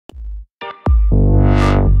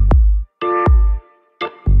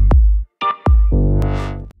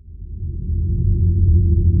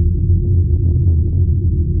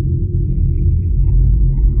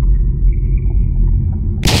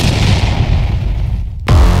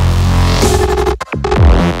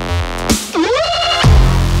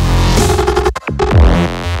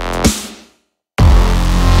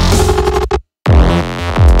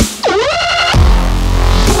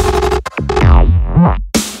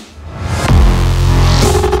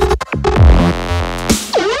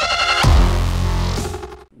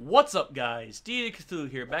What's up, guys? D Cthulhu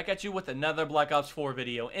here, back at you with another Black Ops 4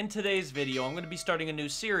 video. In today's video, I'm going to be starting a new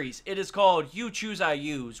series. It is called You Choose I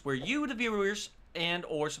Use, where you, the viewers and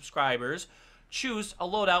or subscribers, choose a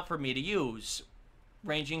loadout for me to use,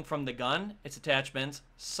 ranging from the gun, its attachments,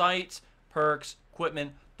 sights, perks,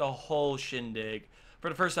 equipment, the whole shindig. For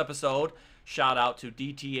the first episode, shout out to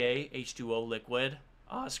DTA, H2O Liquid,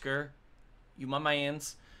 Oscar, you my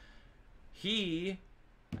mans. He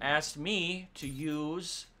asked me to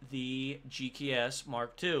use the GKS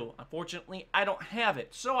Mark II. Unfortunately, I don't have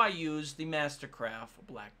it, so I used the Mastercraft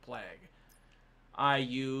Black Plague. I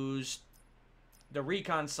used the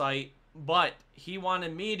recon sight, but he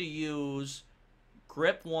wanted me to use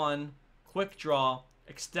Grip 1, Quick Draw,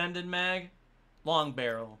 Extended Mag, Long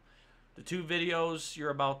Barrel. The two videos you're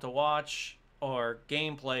about to watch, or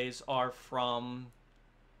gameplays, are from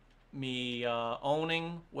me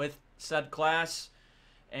owning with said class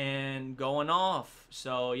and going off.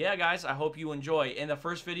 So yeah, guys, I hope you enjoy. In the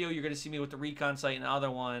first video, you're going to see me with the recon sight, and the other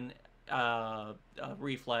one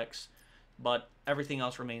reflex, but everything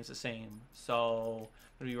else remains the same. So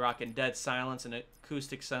I'm going to be rocking dead silence and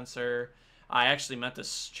acoustic sensor. I actually meant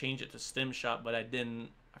to change it to stim shot, but I didn't.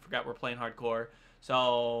 I forgot we're playing hardcore,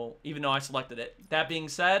 so even though I selected it. That being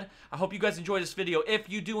said, I hope you guys enjoy this video. If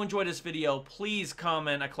you do enjoy this video, please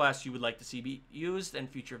comment a class you would like to see be used in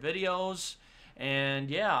future videos. And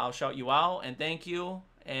yeah, I'll shout you out and thank you.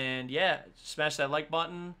 And yeah, smash that like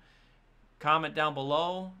button. Comment down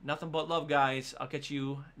below. Nothing but love, guys. I'll catch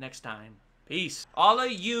you next time. Peace. All of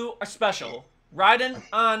you are special. Riding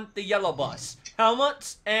on the yellow bus.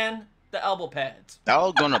 Helmets and the elbow pads. I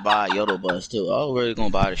was gonna buy a yellow bus too. I was really gonna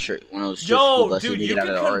buy the shirt, one of those shirts. Yo, dude, you can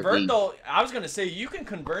convert those. I was gonna say you can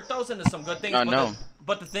convert those into some good things. I know.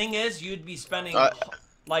 But the thing is, you'd be spending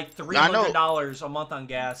like $300 a month on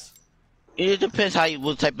gas. It depends how you,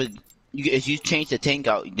 what type of, if you change the tank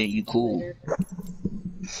out, then you cool.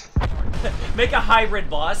 Make a hybrid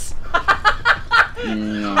bus.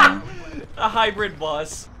 A hybrid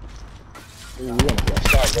bus. Ooh, we're gonna get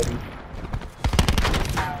shot, baby.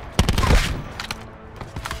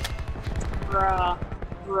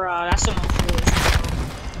 Bruh, that's some foolish.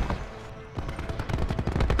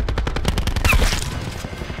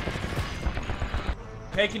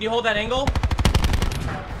 Hey, can you hold that angle?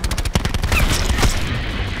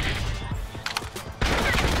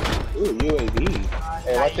 Ooh, UAV.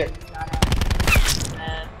 Hey, right there.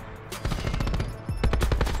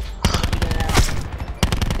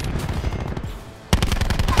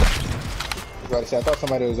 I thought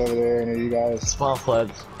somebody was over there near you guys. Small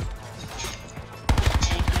flags.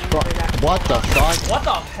 What the fuck? What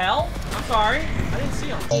the hell? I'm sorry. I didn't see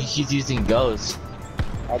him. He's using ghosts.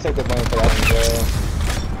 I'll take the blame for that one,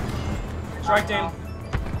 bro. Strike team.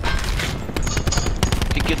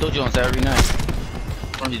 He get those Jones every night.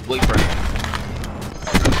 From his boyfriend.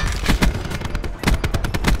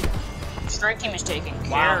 Strike team is taking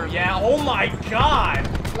care. Wow, yeah. Oh my god.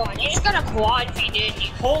 You just got a quad feed, didn't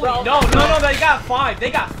you? Holy, bro, no, they got five.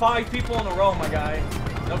 They got 5 people in a row, my guy.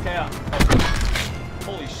 Okay.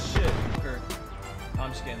 Holy shit.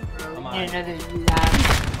 I'm just kidding. I'm on.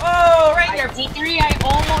 Oh, right there. D3, I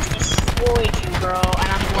almost destroyed you, bro, and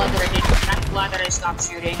I'm glad that I didn't. I'm glad that I stopped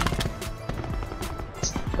shooting.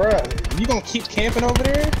 Bruh, you gonna keep camping over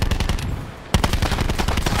there?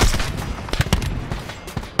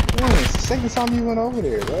 Man, it's the second time you went over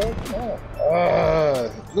there, bro. Come on.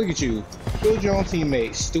 Look at you. Killed your own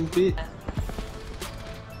teammate, stupid.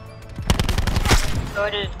 So I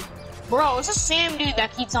did. Bro, it's the same dude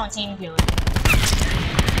that keeps on team killing.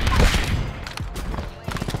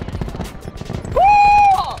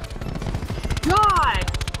 Woo!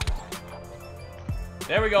 God!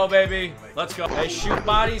 There we go, baby. Let's go. Hey, shoot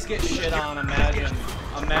bodies, get shit on. Imagine.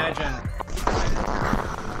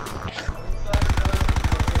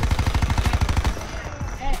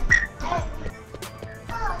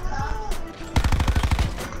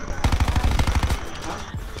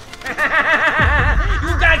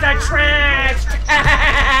 You guys are trash!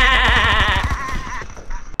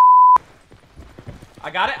 I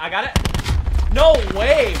got it. No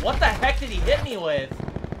way! What the heck did he hit me with?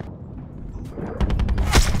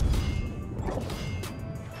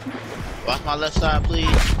 Watch my left side, please.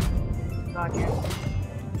 Got you.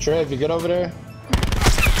 Trev, you get over there?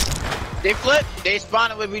 They flipped. They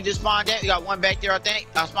spawned where we just spawned at. You got one back there, I think.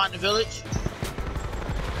 I spawned in the village.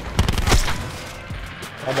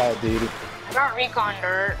 How about dude? I got recon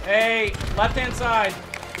dirt. Hey, left-hand side.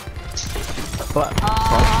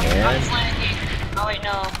 I'm flanking. Oh wait,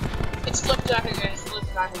 no. It's flipped back again.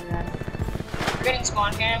 We're getting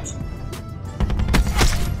spawn cams.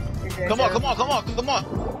 Come on.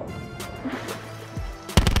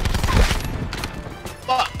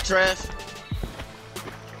 Fuck, Trev.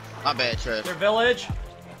 My bad, Trev. Their village.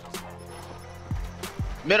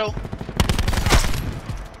 Middle.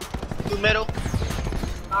 Two middle.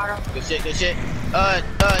 Got him. Good shit, good shit.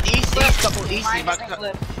 East, couple east. Mine About doesn't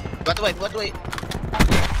flip. to wait, about to wait.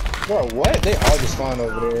 Bro, what? They all just spawned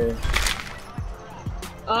over there.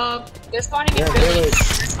 They're spawning in They're village.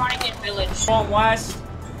 village. They're spawning in village. Going west.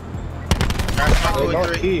 Alright, They're two and three.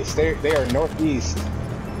 northeast. They are northeast.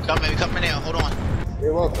 Coming in, hold on.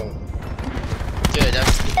 You're welcome. Good,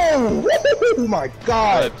 that's Oh my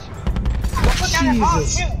god! Look at it. Oh,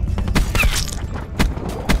 Jesus. shoot.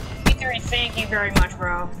 E3, thank you very much,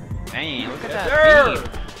 bro. Dang, look at Yes, that sir.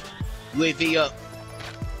 beam. UAV up.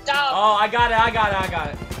 Stop. Oh, I got it.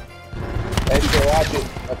 Hey, you can watch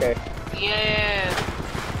it. Okay. Yeah.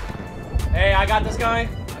 Hey, I got this guy.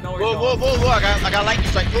 I know where he's Whoa, going. I got lightning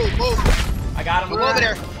strike. Move. I got him. Go over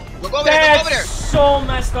there. Go over there. Go over there. That's so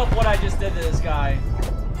messed up what I just did to this guy.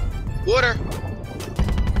 Water.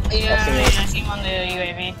 Yeah, I see him on the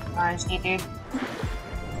UAV. Nice, dude.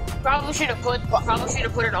 Probably should have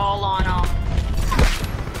put it all on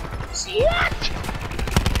see that?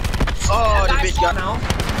 Oh, the That bitch guy's got Now,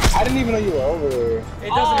 I didn't even know you were over there. it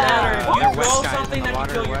doesn't matter. If They're you west throw guys something in the that can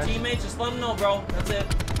water, kill your west. teammates, just let them know, bro. That's it.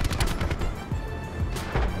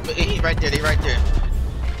 He's right there.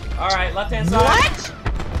 All right, left hand side. What?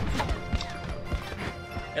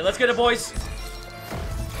 Hey, let's get it, boys.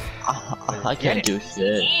 I can't do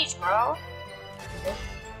shit. Jeez, bro.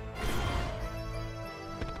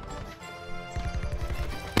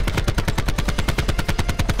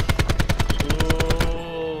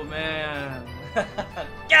 Oh man.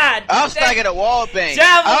 God. I was like at a wall bang.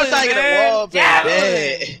 Javelin, I was like at a man. wall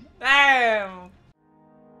bang. Javelin. Damn.